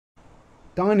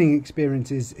Dining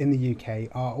experiences in the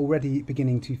UK are already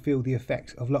beginning to feel the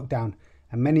effects of lockdown,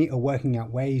 and many are working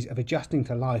out ways of adjusting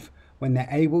to life when they're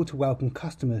able to welcome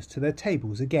customers to their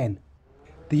tables again.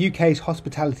 The UK's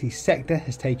hospitality sector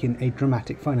has taken a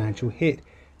dramatic financial hit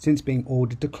since being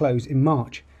ordered to close in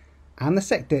March, and the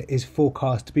sector is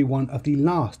forecast to be one of the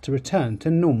last to return to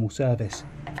normal service.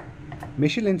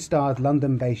 Michelin-starred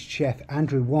London-based chef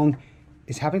Andrew Wong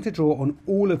is having to draw on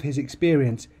all of his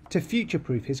experience to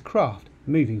future-proof his craft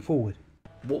moving forward.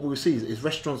 What we'll see is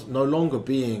restaurants no longer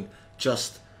being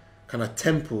just kind of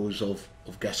temples of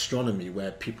gastronomy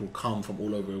where people come from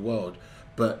all over the world,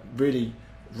 but really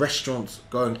restaurants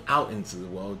going out into the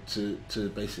world to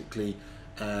basically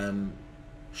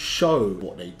show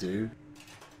what they do.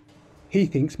 He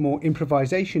thinks more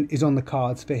improvisation is on the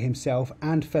cards for himself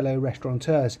and fellow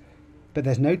restaurateurs, but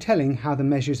there's no telling how the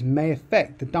measures may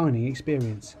affect the dining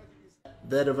experience.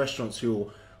 They're the restaurants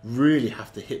who really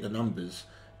have to hit the numbers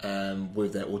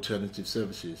with their alternative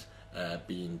services,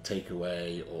 being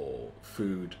takeaway or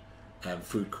food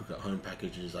cook at home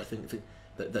packages. I think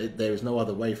that there is no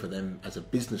other way for them as a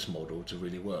business model to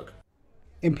really work.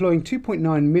 Employing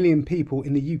 2.9 million people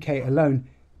in the UK alone,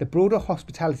 the broader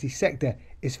hospitality sector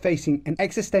is facing an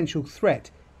existential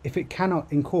threat if it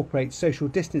cannot incorporate social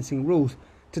distancing rules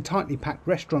to tightly packed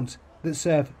restaurants that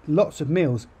serve lots of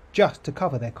meals just to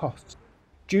cover their costs.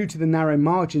 Due to the narrow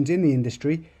margins in the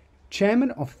industry,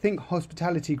 Chairman of Think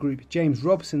Hospitality Group James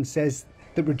Robson says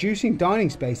that reducing dining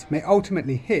space may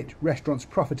ultimately hit restaurants'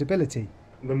 profitability.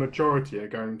 The majority are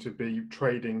going to be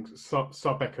trading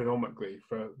sub-economically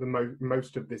for the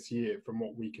most of this year from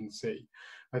what we can see.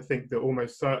 I think that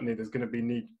almost certainly there's going to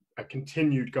be a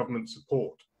continued government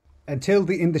support. Until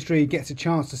the industry gets a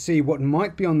chance to see what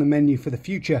might be on the menu for the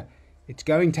future, it's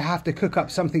going to have to cook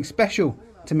up something special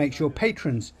to make sure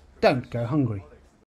patrons don't go hungry.